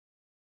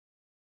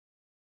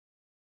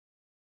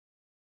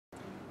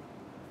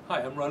Hi,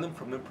 I'm Roland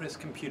from Impress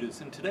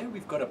Computers, and today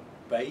we've got a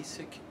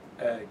basic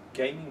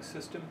gaming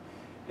system.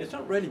 It's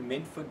not really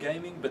meant for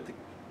gaming, but the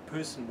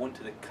person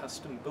wanted a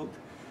custom built.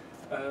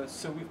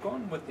 So we've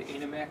gone with the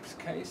NMAX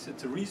case.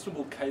 It's a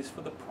reasonable case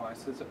for the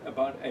price. It's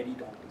about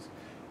 $80.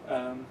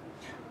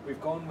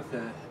 We've gone with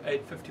a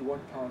 850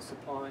 watt power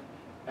supply,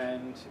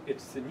 and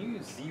it's the new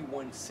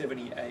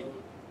Z170a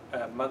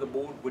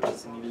motherboard, which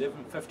is an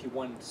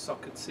 1151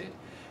 socket set,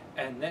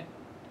 and that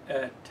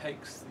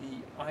takes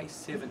the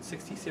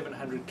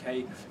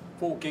i7-6700k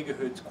 4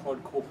 GHz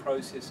quad-core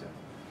processor.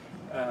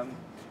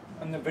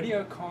 On the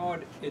video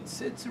card,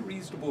 it's a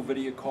reasonable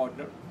video card,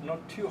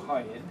 not too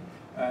high-end.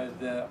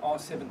 The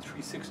R7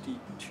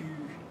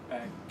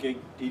 gig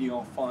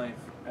DDR5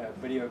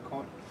 video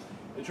card.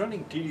 It's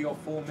running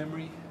DDR4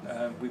 memory.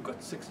 We've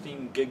got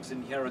 16 gigs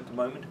in here at the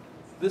moment.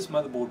 This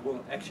motherboard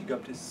will actually go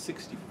up to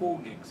 64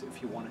 gigs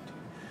if you wanted to.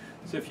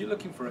 So if you're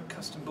looking for a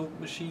custom-built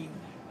machine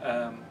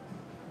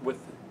with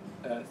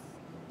a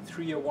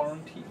 3-year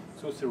warranty,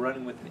 it's also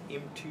running with an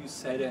M2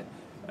 SATA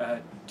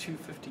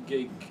 250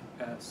 gig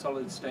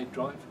solid-state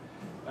drive.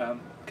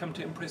 Come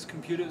to Impress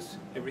Computers.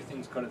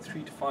 Everything's got a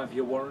 3 to 5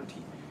 year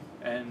warranty,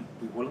 and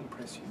we will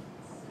impress you.